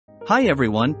Hi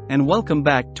everyone, and welcome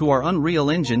back to our Unreal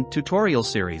Engine tutorial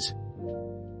series.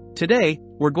 Today,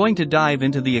 we're going to dive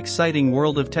into the exciting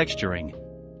world of texturing.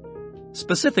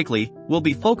 Specifically, we'll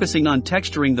be focusing on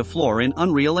texturing the floor in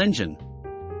Unreal Engine.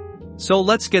 So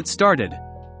let's get started.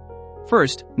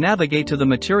 First, navigate to the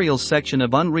Materials section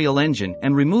of Unreal Engine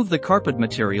and remove the carpet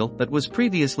material that was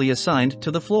previously assigned to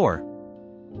the floor.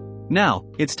 Now,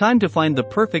 it's time to find the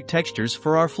perfect textures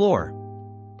for our floor.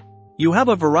 You have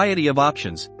a variety of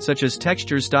options, such as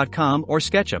Textures.com or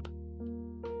SketchUp.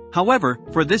 However,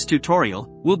 for this tutorial,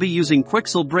 we'll be using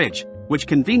Quixel Bridge, which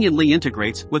conveniently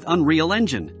integrates with Unreal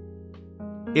Engine.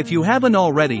 If you haven't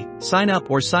already, sign up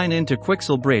or sign in to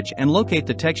Quixel Bridge and locate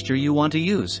the texture you want to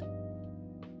use.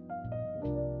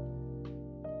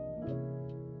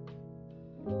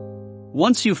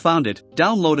 Once you've found it,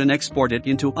 download and export it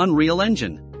into Unreal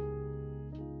Engine.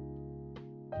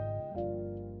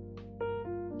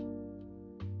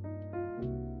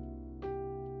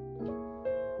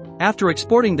 After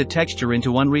exporting the texture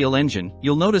into Unreal Engine,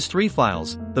 you'll notice three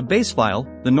files: the base file,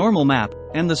 the normal map,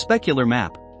 and the specular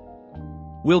map.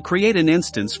 We'll create an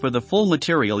instance for the full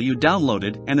material you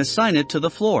downloaded and assign it to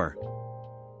the floor.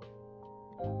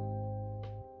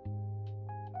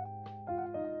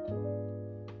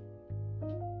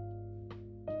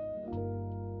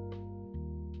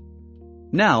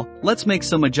 Now, let's make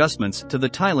some adjustments to the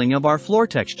tiling of our floor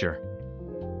texture.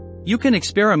 You can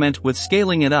experiment with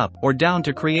scaling it up or down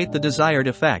to create the desired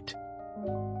effect.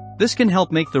 This can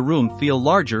help make the room feel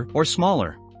larger or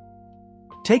smaller.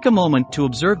 Take a moment to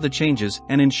observe the changes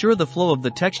and ensure the flow of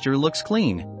the texture looks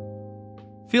clean.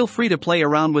 Feel free to play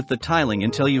around with the tiling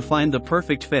until you find the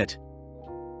perfect fit.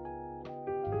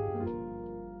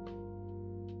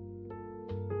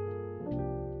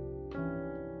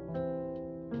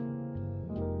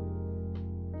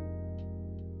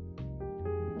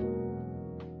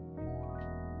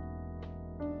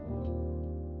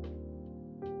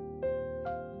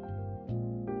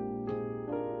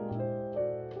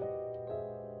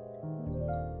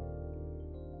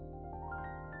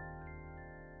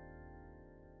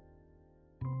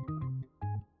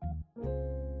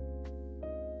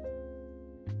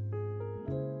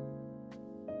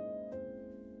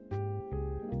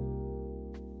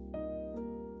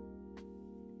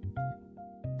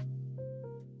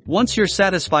 Once you're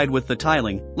satisfied with the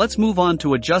tiling, let's move on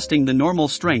to adjusting the normal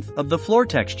strength of the floor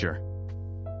texture.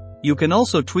 You can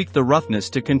also tweak the roughness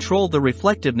to control the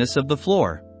reflectiveness of the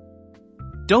floor.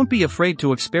 Don't be afraid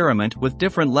to experiment with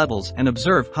different levels and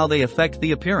observe how they affect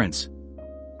the appearance.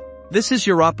 This is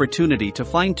your opportunity to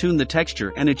fine-tune the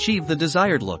texture and achieve the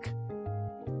desired look.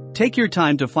 Take your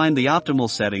time to find the optimal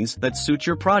settings that suit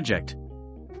your project.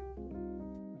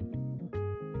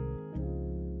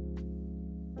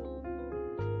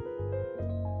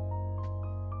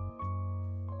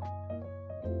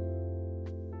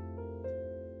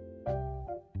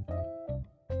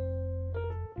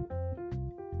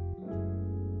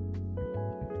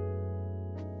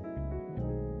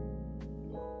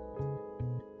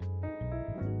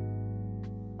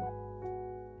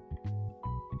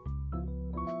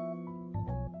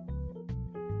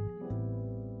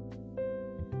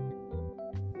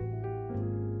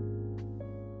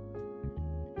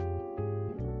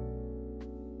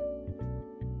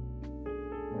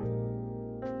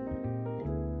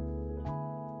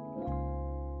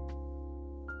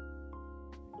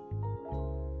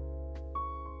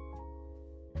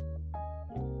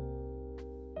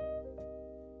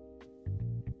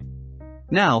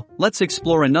 Now, let's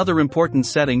explore another important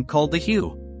setting called the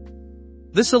hue.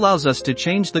 This allows us to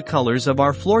change the colors of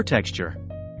our floor texture.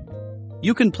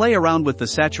 You can play around with the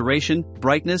saturation,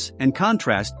 brightness, and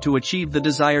contrast to achieve the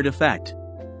desired effect.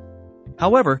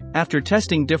 However, after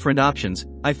testing different options,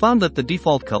 I found that the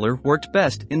default color worked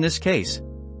best in this case.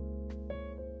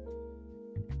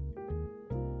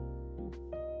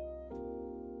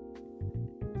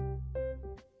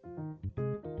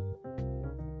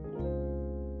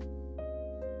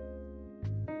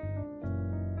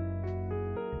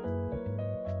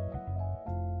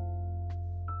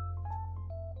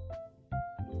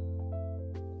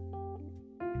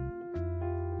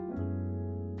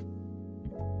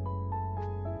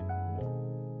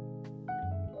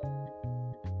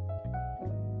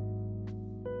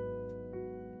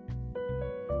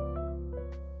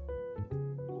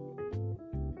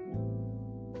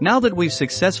 Now that we've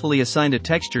successfully assigned a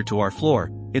texture to our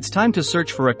floor, it's time to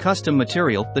search for a custom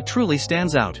material that truly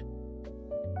stands out.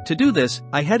 To do this,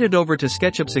 I headed over to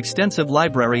SketchUp's extensive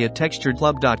library at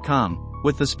TextureClub.com,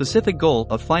 with the specific goal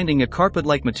of finding a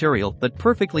carpet-like material that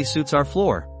perfectly suits our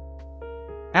floor.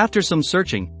 After some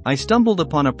searching, I stumbled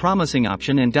upon a promising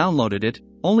option and downloaded it,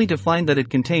 only to find that it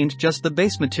contained just the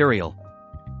base material.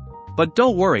 But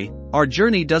don't worry, our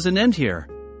journey doesn't end here.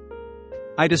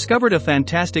 I discovered a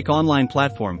fantastic online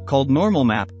platform called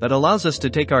NormalMap that allows us to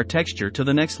take our texture to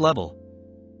the next level.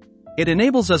 It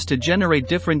enables us to generate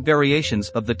different variations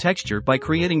of the texture by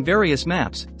creating various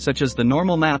maps, such as the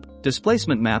normal map,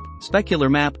 displacement map, specular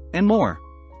map, and more.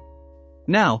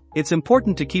 Now, it's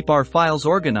important to keep our files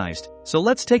organized, so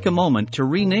let's take a moment to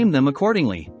rename them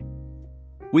accordingly.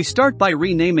 We start by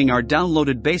renaming our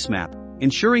downloaded base map,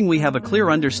 ensuring we have a clear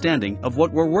understanding of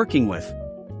what we're working with.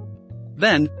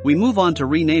 Then, we move on to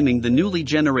renaming the newly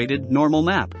generated normal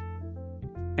map.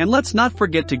 And let's not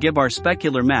forget to give our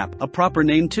specular map a proper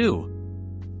name too.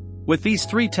 With these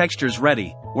three textures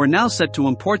ready, we're now set to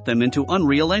import them into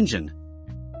Unreal Engine.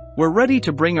 We're ready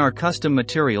to bring our custom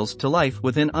materials to life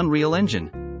within Unreal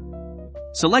Engine.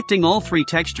 Selecting all three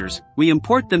textures, we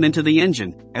import them into the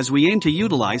engine, as we aim to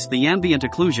utilize the ambient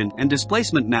occlusion and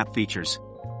displacement map features.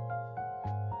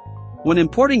 When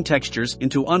importing textures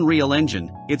into Unreal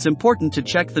Engine, it's important to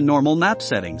check the normal map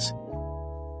settings.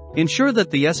 Ensure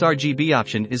that the sRGB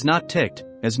option is not ticked,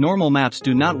 as normal maps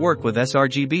do not work with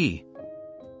sRGB.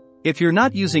 If you're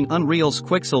not using Unreal's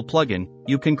Quixel plugin,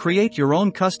 you can create your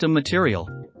own custom material.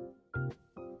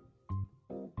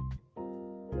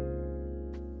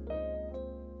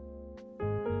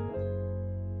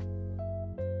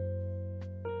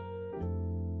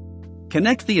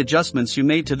 Connect the adjustments you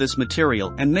made to this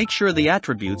material and make sure the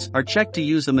attributes are checked to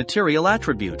use the material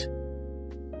attribute.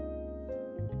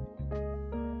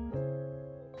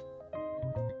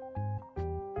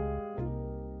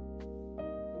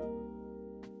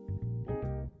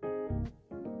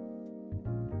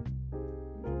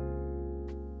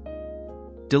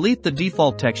 Delete the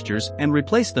default textures and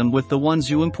replace them with the ones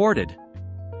you imported.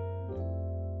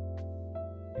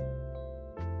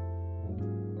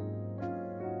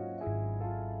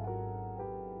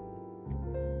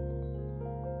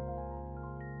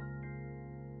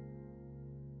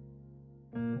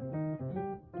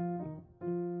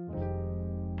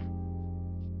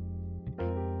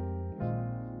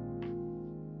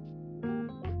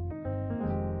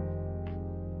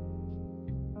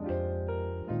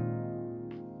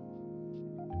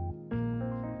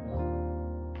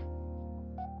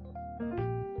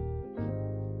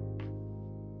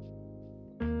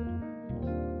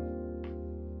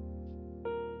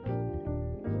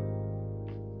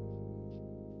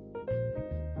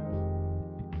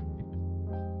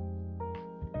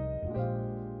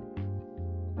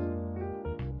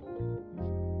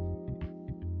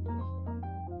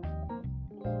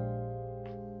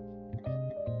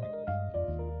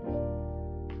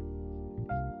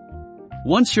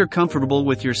 Once you're comfortable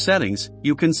with your settings,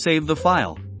 you can save the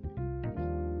file.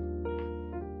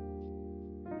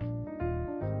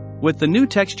 With the new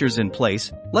textures in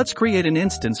place, let's create an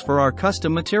instance for our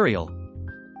custom material.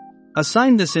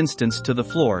 Assign this instance to the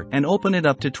floor and open it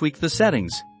up to tweak the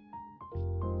settings.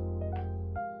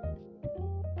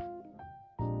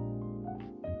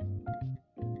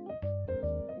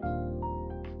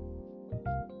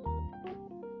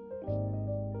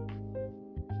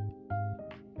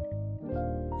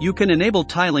 You can enable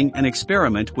tiling and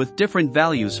experiment with different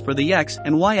values for the X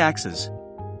and Y axes.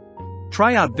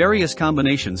 Try out various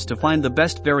combinations to find the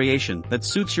best variation that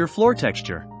suits your floor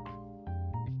texture.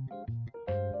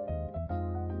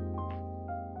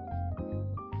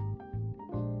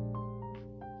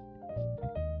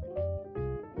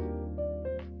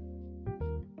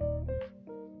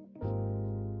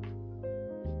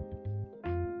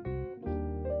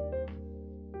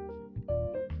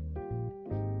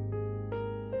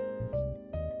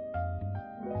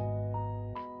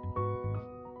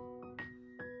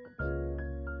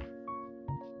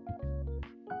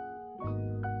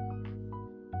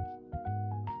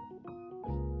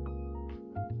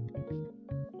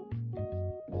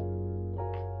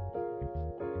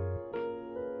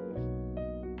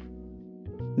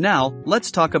 Now,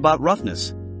 let's talk about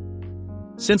roughness.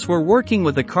 Since we're working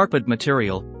with a carpet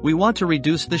material, we want to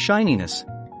reduce the shininess.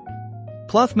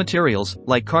 Cloth materials,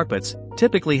 like carpets,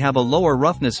 typically have a lower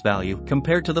roughness value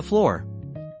compared to the floor.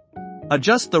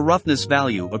 Adjust the roughness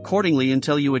value accordingly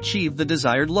until you achieve the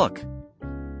desired look.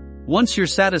 Once you're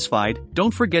satisfied,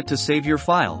 don't forget to save your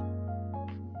file.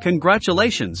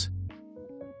 Congratulations!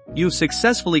 You've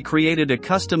successfully created a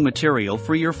custom material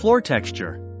for your floor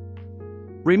texture.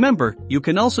 Remember, you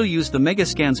can also use the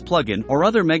Megascans plugin or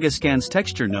other Megascans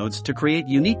texture nodes to create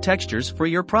unique textures for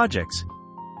your projects.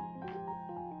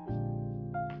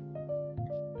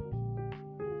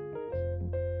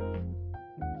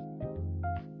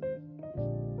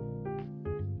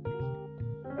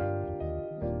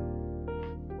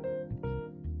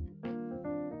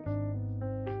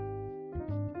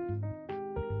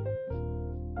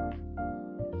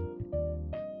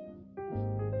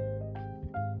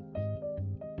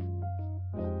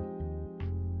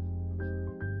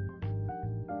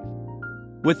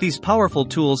 With these powerful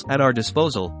tools at our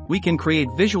disposal, we can create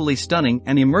visually stunning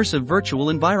and immersive virtual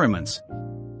environments.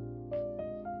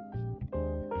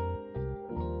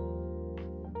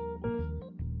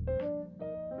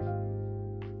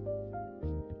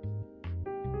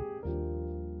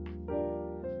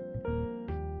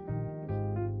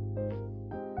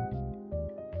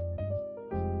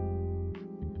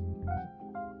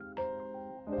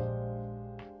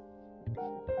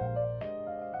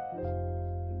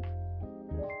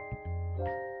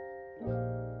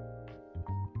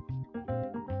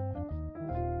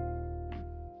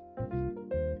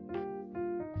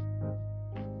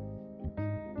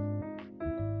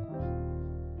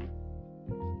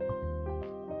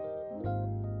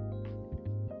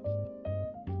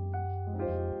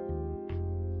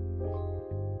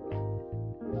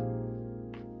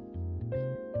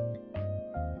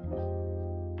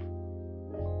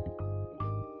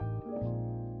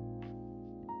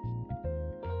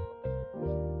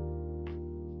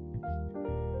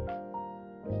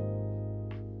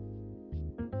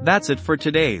 That's it for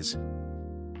today's